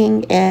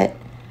folding it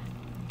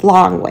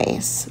long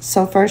ways.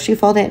 So first you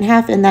fold it in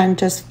half and then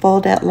just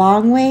fold it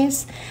long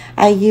ways.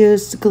 I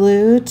used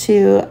glue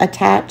to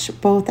attach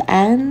both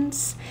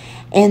ends,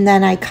 and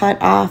then I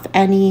cut off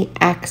any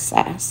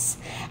excess.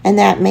 And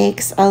that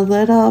makes a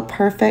little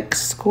perfect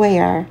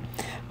square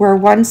where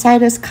one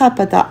side is cut,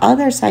 but the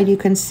other side you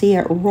can see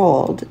it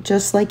rolled,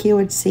 just like you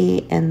would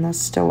see in the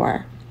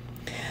store.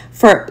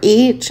 For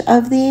each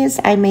of these,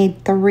 I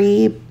made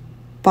 3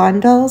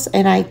 bundles,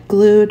 and I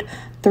glued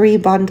 3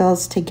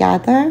 bundles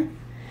together.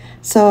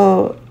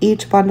 So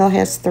each bundle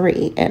has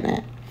 3 in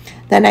it.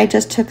 Then I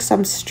just took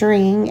some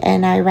string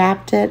and I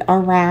wrapped it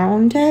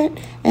around it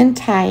and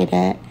tied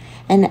it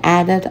and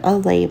added a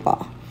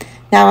label.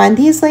 Now on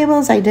these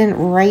labels, I didn't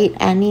write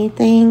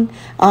anything.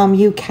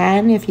 You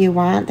can if you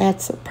want.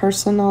 That's a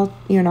personal,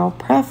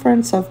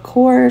 preference, of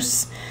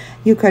course.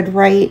 You could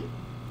write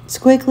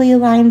squiggly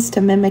lines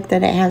to mimic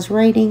that it has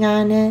writing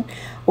on it,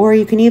 or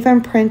you can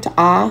even print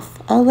off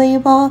a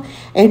label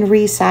and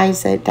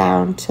resize it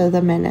down to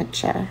the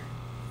miniature.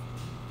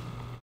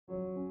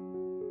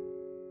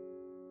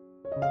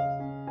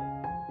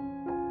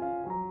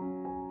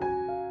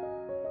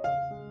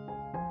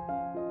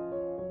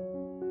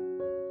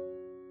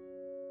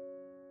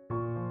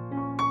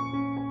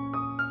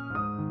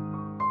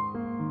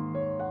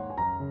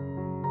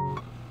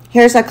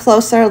 Here's a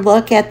closer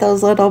look at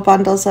those little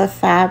bundles of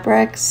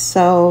fabric.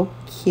 So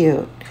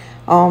cute.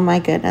 Oh my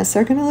goodness,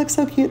 they're gonna look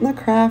so cute in the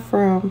craft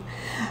room.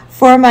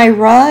 For my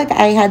rug,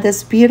 I had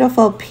this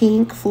beautiful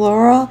pink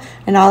floral,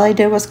 and all I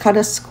did was cut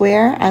a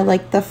square. I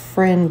like the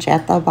fringe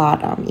at the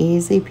bottom,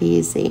 easy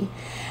peasy.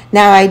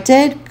 Now I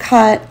did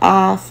cut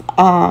off,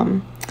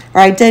 or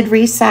I did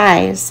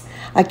resize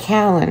a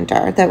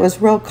calendar that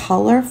was real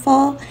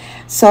colorful.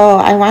 So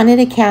I wanted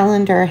a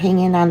calendar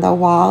hanging on the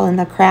wall in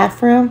the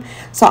craft room.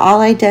 So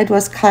all I did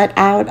was cut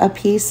out a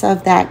piece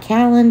of that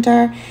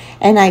calendar,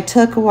 and I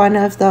took one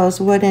of those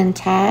wooden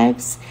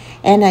tags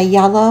and a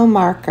yellow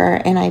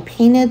marker, and I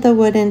painted the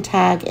wooden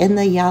tag in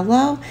the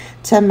yellow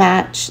to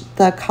match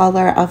the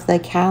color of the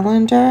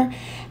calendar.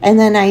 And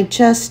then I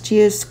just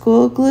used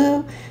school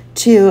glue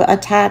to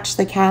attach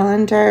the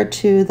calendar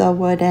to the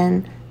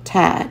wooden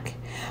tag.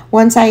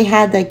 Once I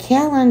had the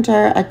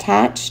calendar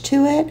attached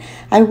to it,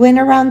 I went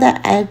around the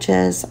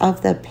edges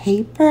of the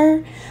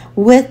paper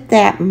with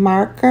that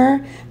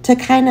marker to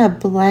kind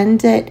of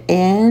blend it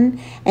in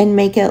and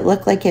make it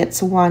look like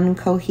it's one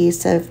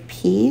cohesive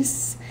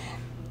piece.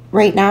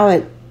 Right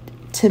now,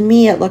 to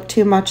me, it looked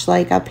too much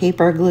like a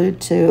paper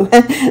glued to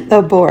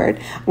the board.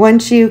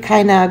 Once you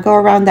kind of go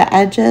around the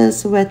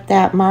edges with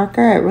that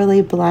marker, it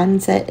really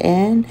blends it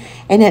in,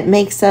 and it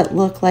makes it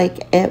look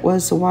like it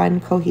was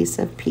one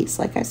cohesive piece.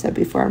 Like I said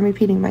before, I'm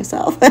repeating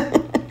myself.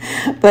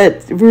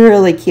 But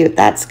really cute.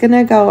 That's going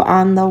to go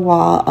on the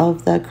wall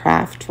of the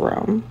craft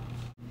room.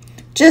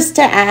 Just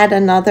to add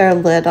another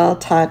little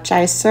touch,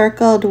 I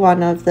circled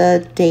one of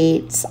the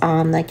dates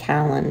on the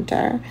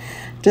calendar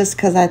just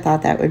because I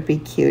thought that would be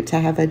cute to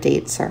have a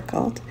date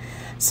circled.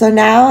 So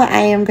now I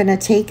am going to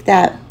take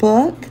that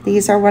book.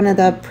 These are one of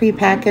the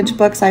prepackaged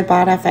books I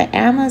bought off of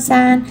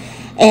Amazon,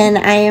 and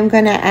I am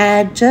going to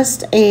add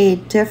just a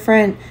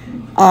different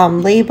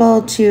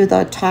label to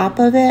the top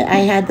of it. I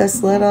had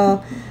this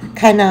little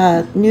kind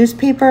of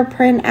newspaper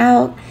print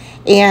out,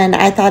 and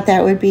I thought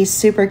that would be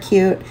super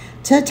cute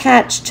to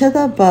attach to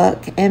the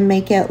book and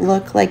make it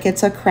look like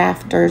it's a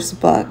crafter's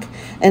book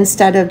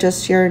instead of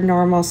just your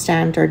normal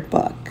standard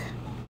book.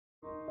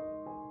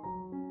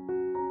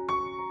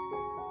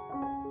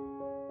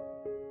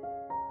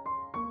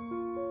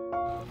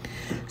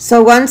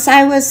 So once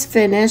I was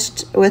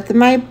finished with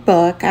my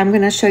book, I'm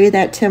going to show you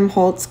that Tim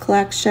Holtz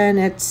collection.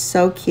 It's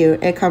so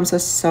cute. It comes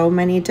with so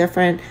many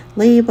different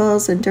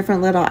labels and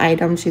different little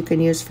items you can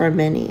use for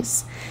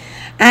minis.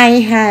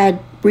 I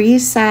had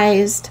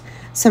resized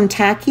some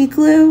tacky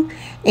glue,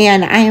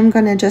 and I am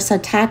going to just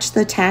attach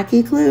the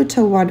tacky glue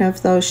to one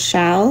of those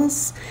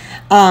shells.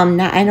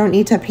 Now I don't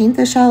need to paint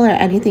the shell or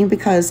anything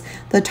because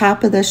the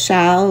top of the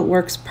shell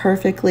works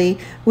perfectly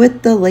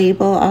with the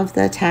label of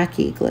the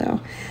tacky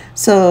glue.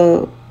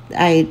 So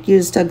I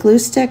used a glue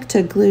stick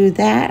to glue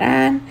that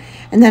on,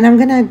 and then I'm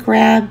going to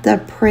grab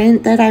the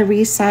print that I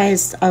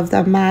resized of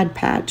the Mod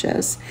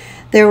Podges.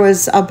 There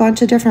was a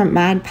bunch of different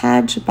Mod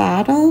Podge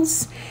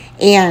bottles,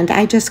 and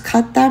I just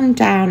cut them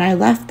down. I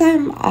left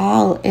them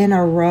all in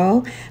a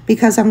row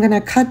because I'm going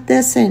to cut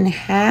this in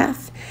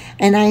half,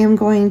 and I am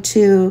going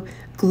to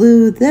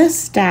glue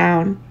this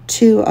down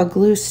to a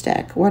glue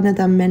stick, one of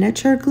the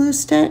miniature glue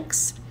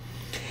sticks.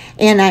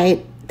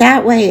 And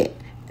that way,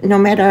 no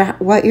matter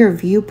what your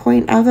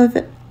viewpoint of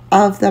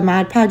the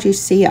Mod Podge, you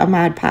see a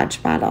Mod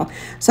Podge bottle.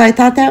 So I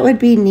thought that would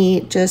be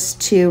neat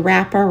just to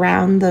wrap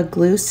around the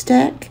glue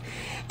stick.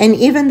 And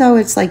even though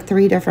it's like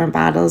 3 different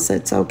bottles,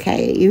 it's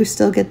okay. You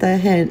still get the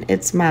hint,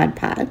 it's Mod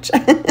Podge.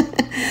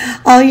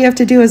 All you have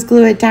to do is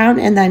glue it down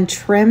and then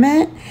trim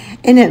it,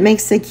 and it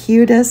makes the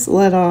cutest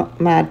little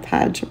Mod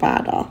Podge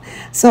bottle.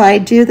 So I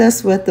do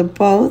this with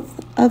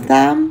both of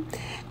them,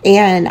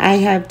 and I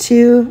have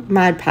 2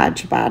 Mod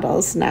Podge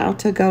bottles now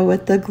to go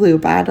with the glue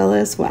bottle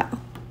as well.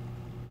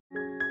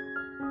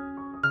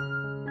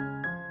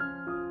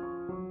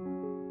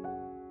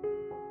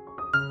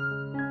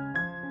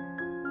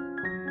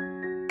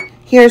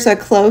 Here's a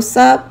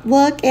close-up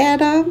look at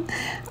them.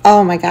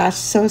 Oh my gosh,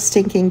 so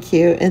stinking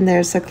cute. And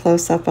there's a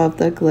close-up of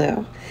the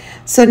glue.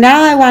 So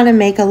now I want to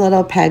make a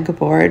little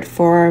pegboard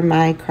for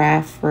my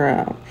craft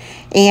room.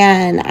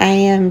 And I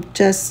am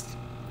just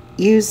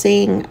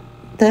using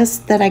this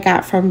that I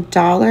got from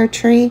Dollar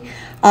Tree.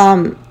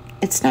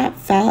 It's not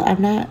felt.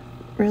 I'm not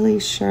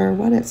really sure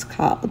what it's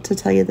called, to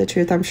tell you the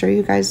truth. I'm sure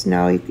you guys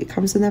know. It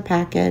comes in the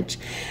package.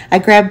 I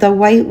grabbed the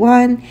white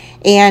one,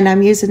 and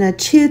I'm using a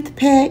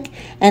toothpick,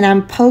 and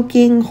I'm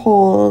poking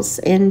holes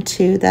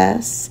into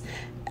this.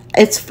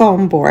 It's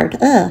foam board.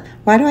 Ugh,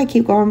 why do I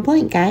keep going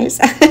blank, guys?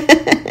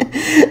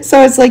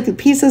 So it's like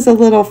pieces of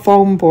little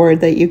foam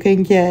board that you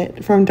can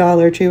get from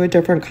Dollar Tree with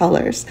different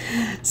colors.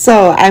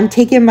 So I'm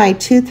taking my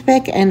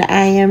toothpick, and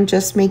I am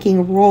just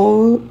making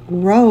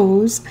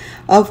rows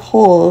of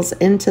holes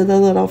into the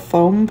little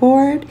foam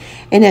board,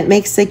 and it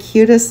makes the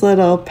cutest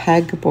little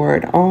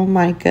pegboard. Oh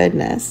my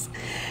goodness.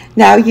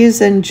 Now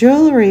using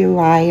jewelry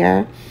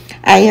wire,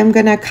 I am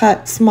going to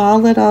cut small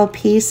little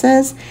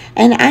pieces,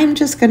 and I'm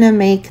just going to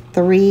make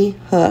 3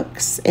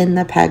 hooks in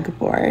the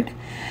pegboard.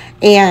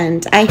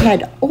 And I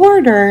had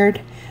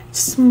ordered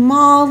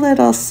small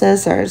little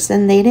scissors,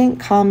 and they didn't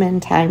come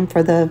in time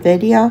for the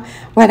video.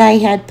 What I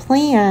had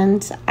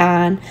planned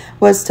on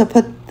was to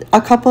put a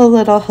couple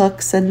little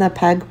hooks in the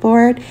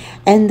pegboard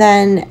and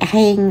then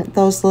hang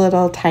those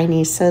little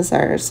tiny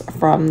scissors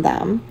from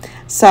them.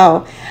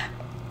 So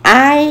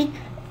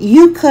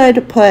you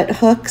could put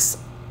hooks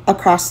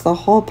across the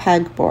whole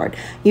pegboard.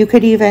 You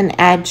could even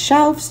add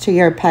shelves to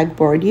your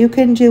pegboard. You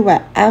can do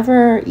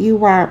whatever you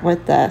want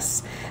with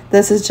this.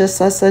 This is just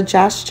a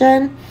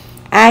suggestion.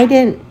 I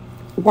didn't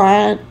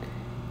want,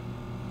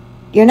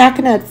 you're not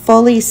going to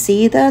fully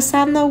see this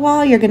on the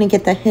wall. You're going to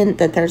get the hint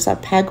that there's a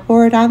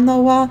pegboard on the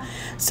wall.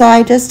 So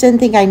I just didn't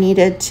think I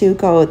needed to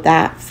go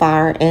that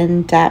far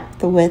in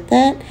depth with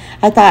it.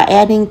 I thought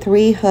adding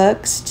 3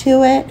 hooks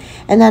to it,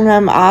 and then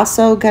I'm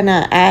also going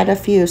to add a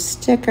few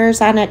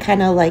stickers on it,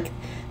 kind of like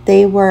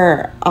they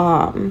were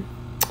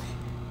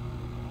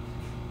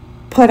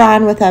put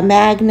on with a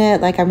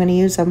magnet, like I'm going to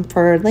use them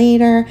for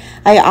later.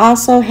 I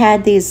also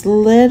had these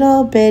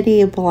little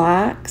bitty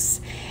blocks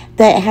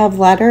that have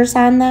letters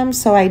on them,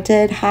 so I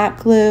did hot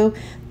glue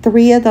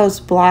 3 of those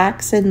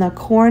blocks in the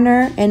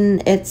corner,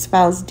 and it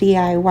spells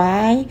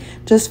DIY,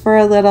 just for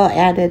a little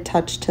added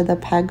touch to the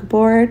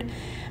pegboard.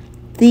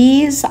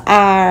 These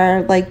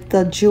are like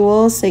the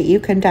jewels that you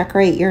can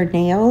decorate your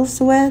nails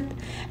with,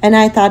 and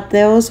I thought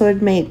those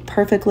would make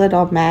perfect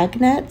little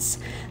magnets.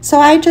 So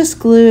I just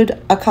glued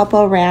a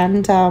couple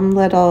random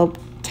little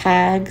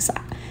tags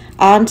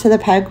onto the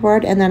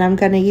pegboard, and then I'm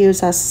going to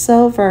use a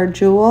silver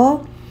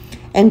jewel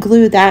and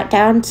glue that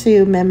down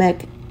to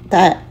mimic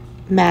that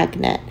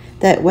magnet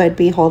that would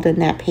be holding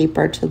that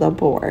paper to the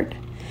board.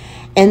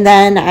 And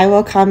then I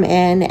will come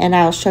in and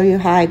I'll show you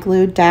how I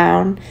glued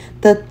down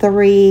the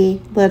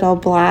 3 little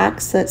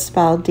blocks that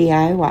spell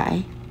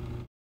DIY.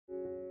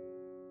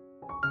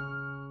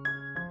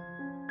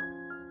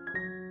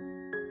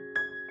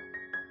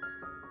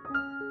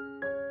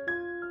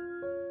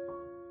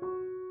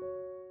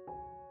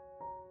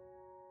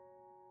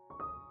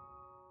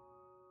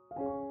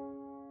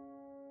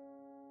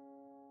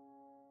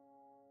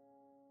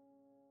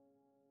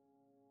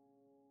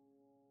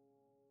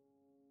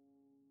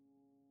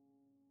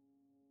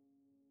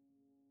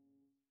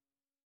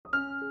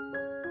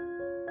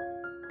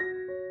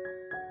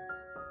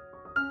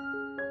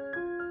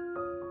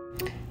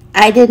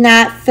 I did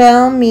not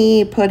film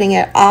me putting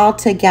it all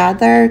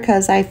together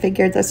because I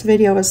figured this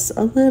video was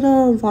a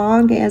little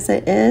long as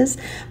it is,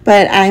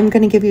 but I'm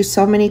going to give you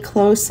so many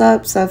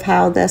close-ups of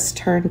how this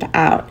turned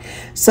out.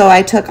 So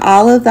I took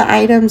all of the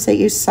items that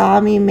you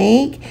saw me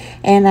make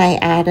and I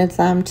added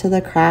them to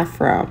the craft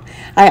room.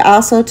 I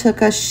also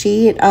took a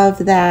sheet of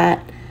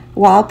that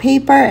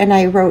wallpaper and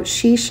I wrote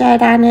she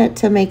shed on it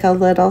to make a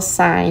little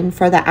sign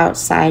for the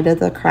outside of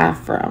the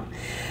craft room.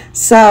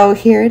 So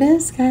here it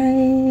is,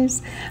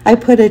 guys. I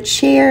put a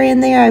chair in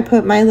there. I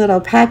put my little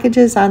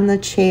packages on the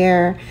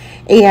chair,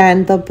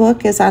 and the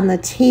book is on the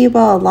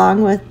table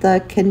along with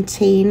the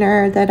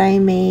container that I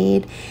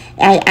made.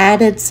 I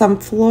added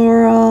some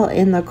floral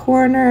in the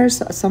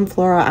corners, some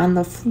floral on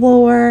the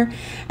floor,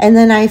 and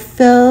then I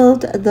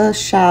filled the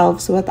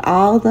shelves with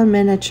all the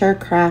miniature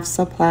craft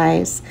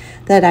supplies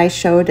that I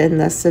showed in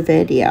this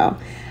video.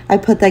 I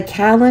put the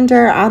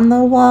calendar on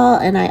the wall,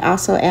 and I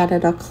also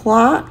added a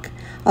clock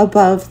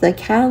above the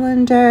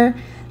calendar.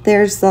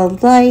 There's the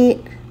light,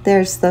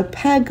 there's the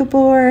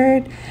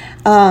pegboard,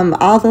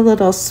 all the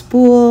little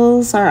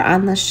spools are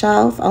on the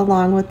shelf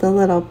along with the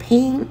little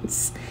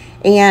paints,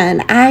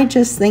 and I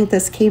just think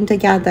this came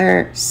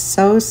together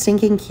so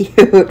stinking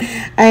cute.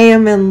 I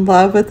am in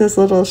love with this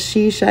little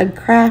she shed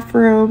craft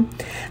room.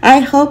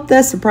 I hope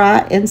this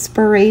brought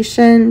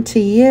inspiration to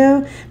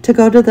you to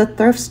go to the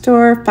thrift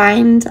store,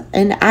 find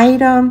an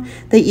item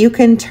that you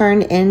can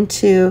turn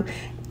into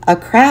a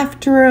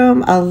craft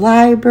room, a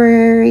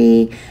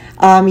library.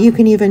 You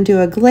can even do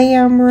a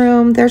glam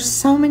room. There's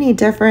so many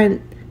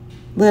different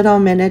little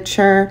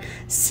miniature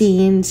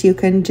scenes you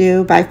can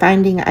do by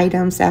finding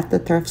items at the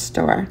thrift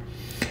store.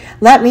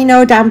 Let me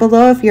know down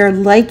below if you're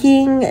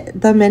liking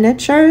the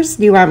miniatures.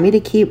 Do you want me to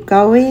keep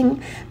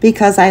going?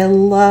 Because I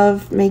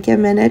love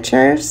making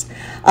miniatures.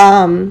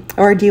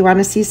 Or do you want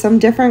to see some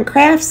different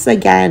crafts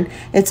again?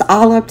 It's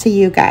all up to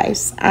you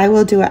guys. I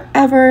will do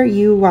whatever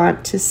you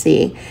want to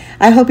see.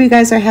 I hope you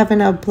guys are having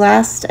a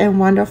blessed and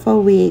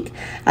wonderful week.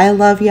 I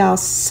love y'all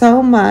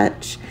so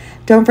much.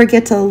 Don't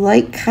forget to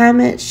like,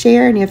 comment,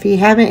 share, and if you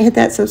haven't hit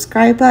that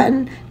subscribe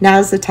button,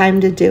 now's the time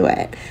to do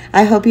it.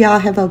 I hope y'all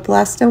have a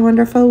blessed and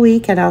wonderful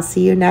week, and I'll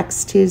see you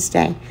next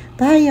Tuesday.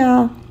 Bye,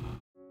 y'all.